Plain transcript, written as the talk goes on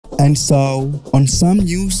And so, on some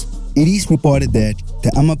news, it is reported that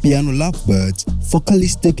the Amapiano lovebirds,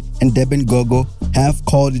 FOCALISTIC and DBN GOGO, have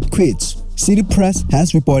called it quits. City Press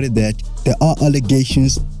has reported that there are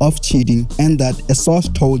allegations of cheating and that a source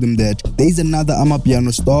told them that there is another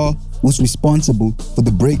Amapiano star who's responsible for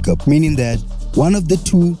the breakup, meaning that one of the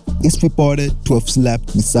two is reported to have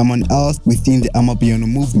slept with someone else within the Amapiano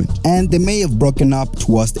movement, and they may have broken up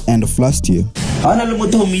towards the end of last year.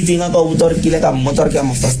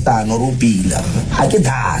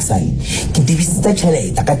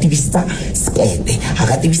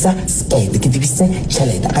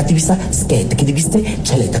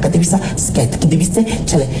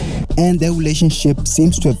 And their relationship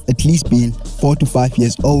seems to have at least been 4 to 5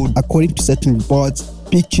 years old, according to certain reports,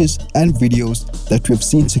 pictures and videos that we have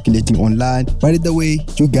seen circulating online. By the way,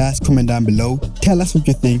 you guys comment down below, tell us what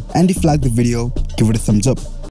you think, and if you like the video, give it a thumbs up.